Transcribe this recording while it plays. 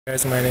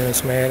Guys, my name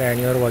is Mayor and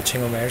you are watching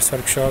Umair's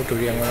workshop.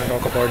 Today I'm going to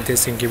talk about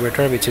this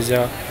incubator, which is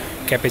a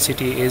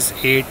capacity is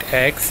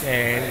 8x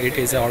and it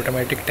is a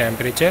automatic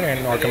temperature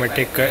and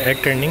automatic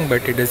egg turning,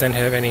 but it doesn't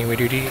have any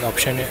humidity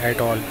option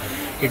at all.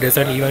 It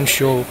doesn't even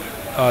show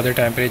the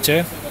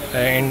temperature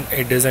and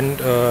it doesn't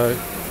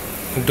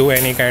do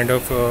any kind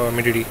of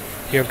humidity.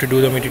 You have to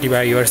do the humidity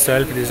by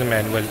yourself. It is a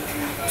manual.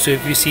 So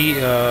if you see,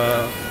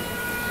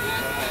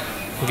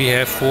 we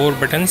have 4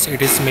 buttons.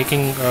 It is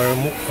making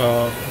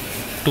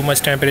too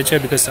much temperature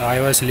because I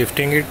was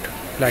lifting it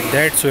like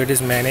that, so it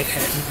is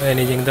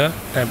managing the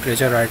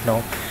temperature right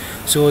now.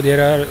 So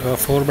there are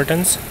 4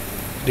 buttons.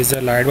 This is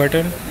a light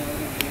button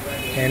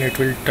and it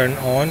will turn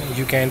on.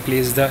 You can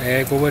place the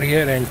egg over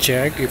here and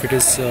check if it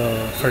is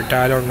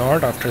fertile or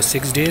not after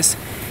 6 days.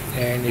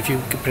 And if you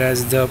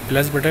press the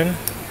plus button,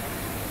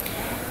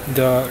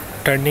 the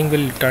turning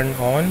will turn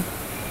on.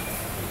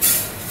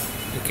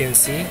 You can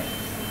see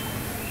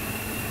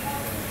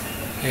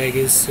egg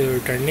is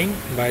turning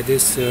by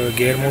this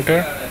gear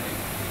motor.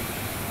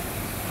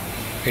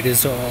 It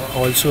is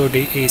also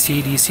the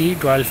AC DC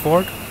 12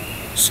 volt,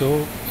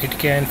 so it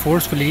can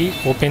forcefully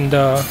open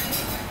the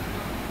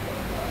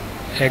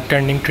egg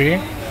turning tray,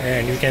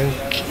 and you can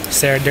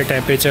set the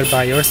temperature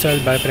by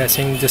yourself by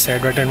pressing the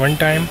set button one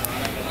time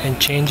and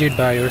change it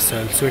by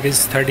yourself. So it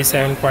is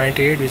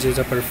 37.8, which is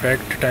a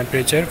perfect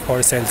temperature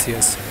for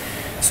Celsius.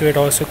 So it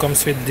also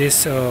comes with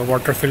this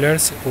water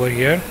fillers over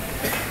here.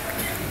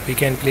 We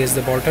can place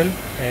the bottle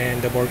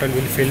and the bottle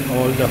will fill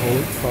all the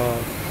hole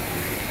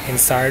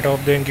inside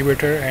of the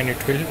incubator, and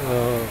it will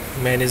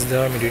manage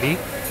the humidity.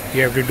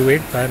 You have to do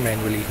it by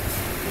manually.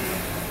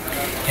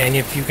 And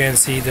if you can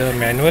see the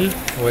manual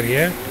over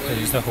here, there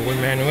is the whole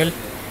manual.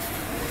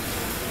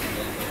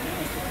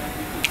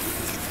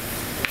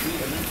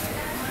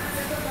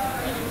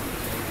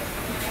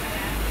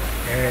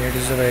 And it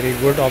is a very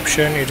good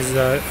option. It is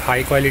a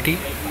high quality,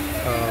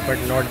 but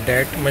not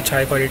that much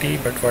high quality,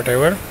 but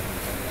whatever.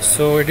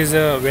 So it is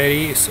a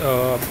very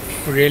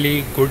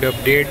really good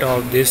update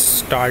of this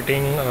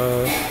starting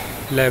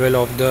level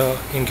of the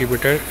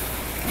incubator.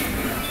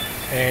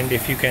 And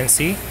if you can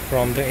see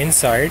from the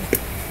inside,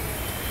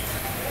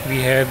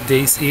 we have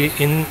these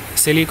in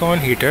silicone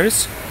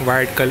heaters,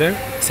 white color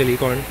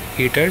silicone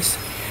heaters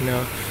in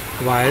a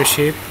wire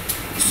shape.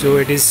 So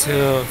it is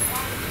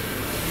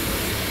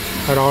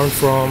around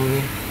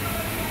from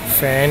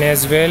fan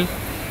as well,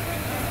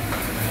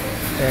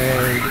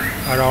 and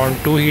around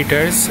 2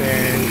 heaters,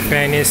 and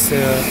fan is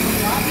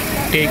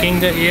taking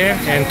the air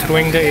and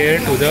throwing the air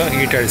to the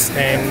heaters,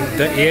 and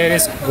the air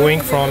is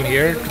going from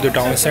here to the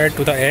downside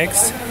to the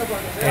eggs,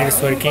 and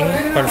it's working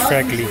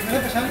perfectly.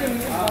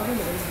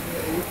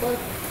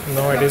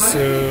 Now it is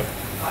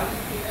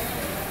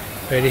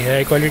very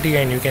high quality,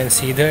 and you can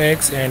see the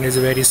eggs, and it's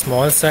a very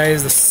small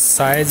size. The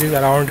size is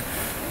around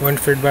 1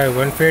 foot by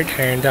 1 foot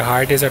and the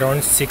height is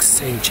around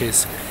 6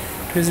 inches.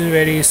 This is a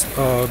very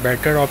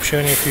better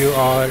option if you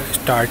are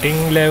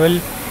starting level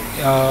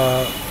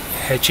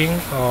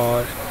hatching,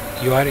 or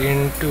you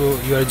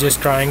are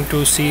just trying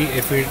to see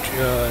if it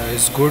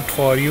is good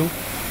for you.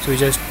 So you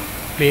just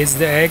place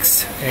the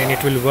eggs and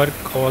it will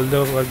work all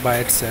the work by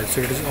itself.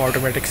 So it is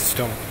automatic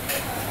system.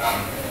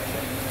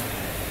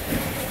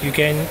 You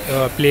can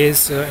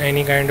place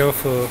any kind of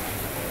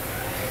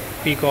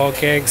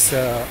peacock eggs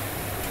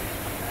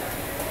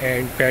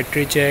and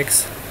partridge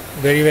eggs,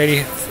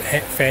 very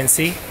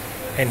fancy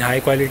and high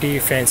quality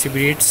fancy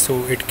breeds.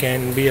 So it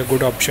can be a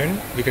good option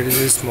because it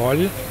is small,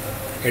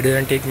 it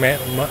doesn't take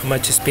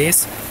much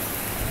space.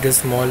 It is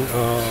small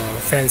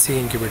fancy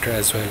incubator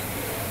as well.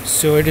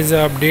 So it is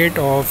an update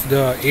of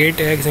the 8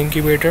 eggs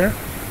incubator.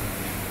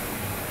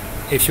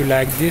 If you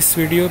like this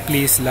video,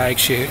 please like,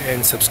 share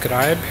and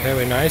subscribe. Have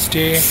a nice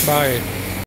day. Bye.